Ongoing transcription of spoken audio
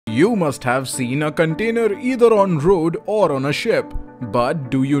You must have seen a container either on road or on a ship, but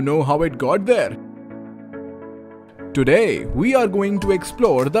do you know how it got there? Today, we are going to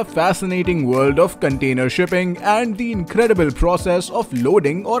explore the fascinating world of container shipping and the incredible process of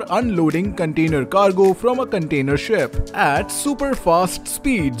loading or unloading container cargo from a container ship at super fast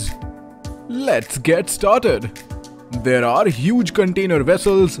speeds. Let's get started. There are huge container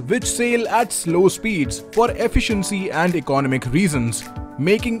vessels which sail at slow speeds for efficiency and economic reasons,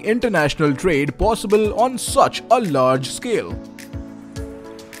 making international trade possible on such a large scale.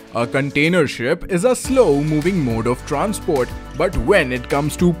 A container ship is a slow-moving mode of transport, but when it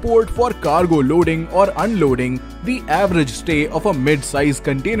comes to port for cargo loading or unloading, the average stay of a mid-size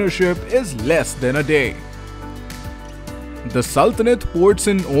container ship is less than a day. The Sultanate ports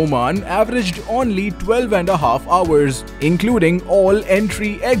in Oman averaged only 12.5 hours, including all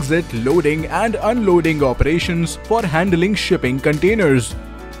entry-exit loading and unloading operations for handling shipping containers.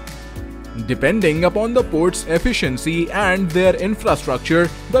 Depending upon the port's efficiency and their infrastructure,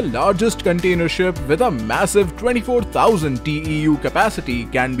 the largest container ship with a massive 24,000 TEU capacity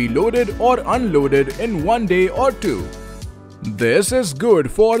can be loaded or unloaded in one day or two. This is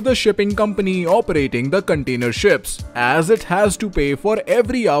good for the shipping company operating the container ships, as it has to pay for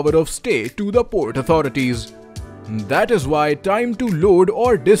every hour of stay to the port authorities. That is why time to load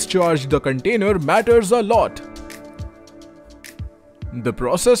or discharge the container matters a lot. The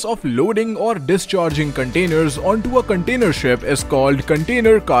process of loading or discharging containers onto a container ship is called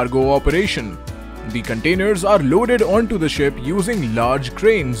container cargo operation. The containers are loaded onto the ship using large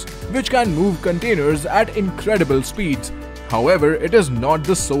cranes, which can move containers at incredible speeds. However, it is not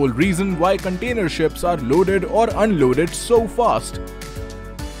the sole reason why container ships are loaded or unloaded so fast.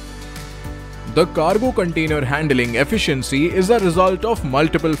 The cargo container handling efficiency is a result of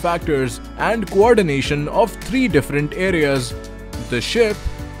multiple factors and coordination of three different areas: the ship,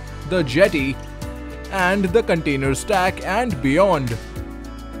 the jetty, and the container stack and beyond.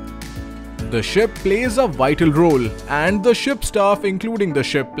 The ship plays a vital role, and the ship staff, including the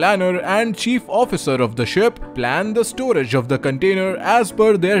ship planner and chief officer of the ship, plan the storage of the container as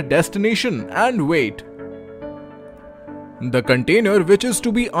per their destination and weight. The container which is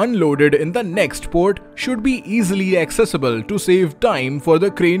to be unloaded in the next port should be easily accessible to save time for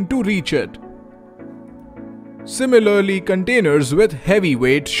the crane to reach it. Similarly, containers with heavy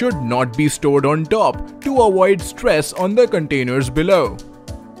weight should not be stored on top to avoid stress on the containers below.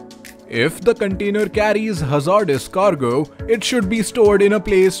 If the container carries hazardous cargo, it should be stored in a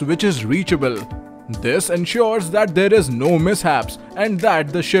place which is reachable. This ensures that there is no mishaps and that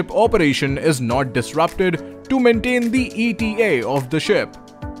the ship operation is not disrupted to maintain the ETA of the ship.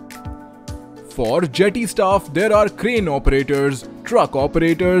 For jetty staff, there are crane operators, truck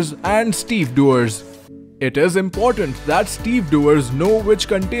operators, and stevedores. It is important that stevedores know which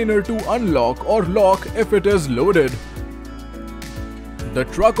container to unlock or lock if it is loaded. The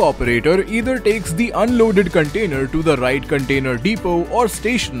truck operator either takes the unloaded container to the right container depot or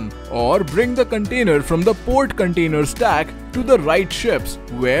station, or bring the container from the port container stack to the right ships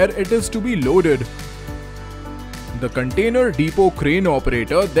where it is to be loaded. The container depot crane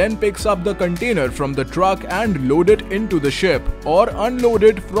operator then picks up the container from the truck and load it into the ship, or unload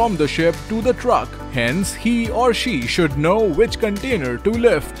it from the ship to the truck. Hence, he or she should know which container to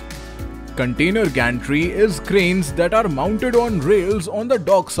lift. Container gantry is cranes that are mounted on rails on the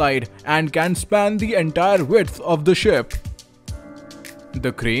dockside and can span the entire width of the ship.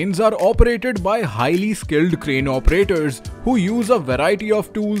 The cranes are operated by highly skilled crane operators who use a variety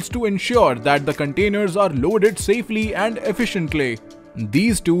of tools to ensure that the containers are loaded safely and efficiently.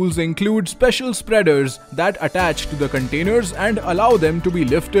 These tools include special spreaders that attach to the containers and allow them to be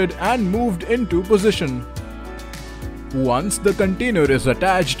lifted and moved into position. Once the container is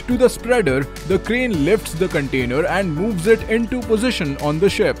attached to the spreader, the crane lifts the container and moves it into position on the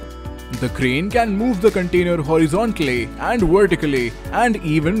ship. The crane can move the container horizontally and vertically, and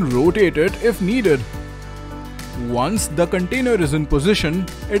even rotate it if needed. Once the container is in position,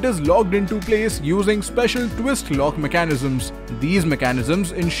 it is locked into place using special twist lock mechanisms. These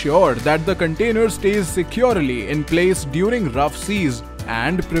mechanisms ensure that the container stays securely in place during rough seas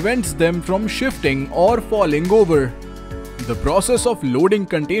and prevents them from shifting or falling over. The process of loading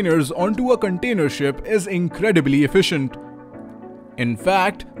containers onto a container ship is incredibly efficient. In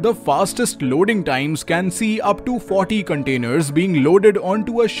fact, the fastest loading times can see up to 40 containers being loaded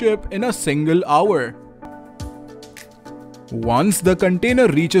onto a ship in a single hour. Once the container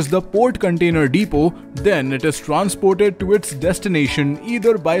reaches the port container depot, then it is transported to its destination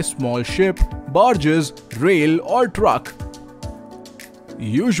either by small ship, barges, rail, or truck.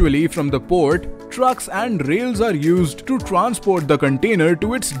 Usually from the port, trucks and rails are used to transport the container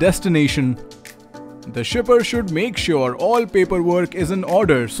to its destination. The shipper should make sure all paperwork is in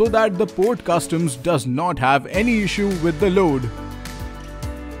order so that the port customs does not have any issue with the load.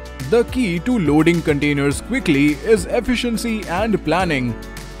 The key to loading containers quickly is efficiency and planning.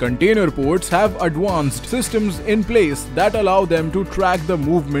 Container ports have advanced systems in place that allow them to track the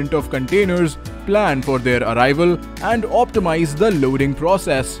movement of containers, plan for their arrival, and optimize the loading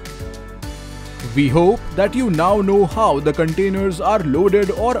process. We hope that you now know how the containers are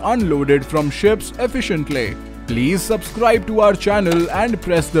loaded or unloaded from ships efficiently. Please subscribe to our channel and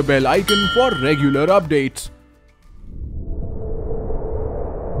press the bell icon for regular updates.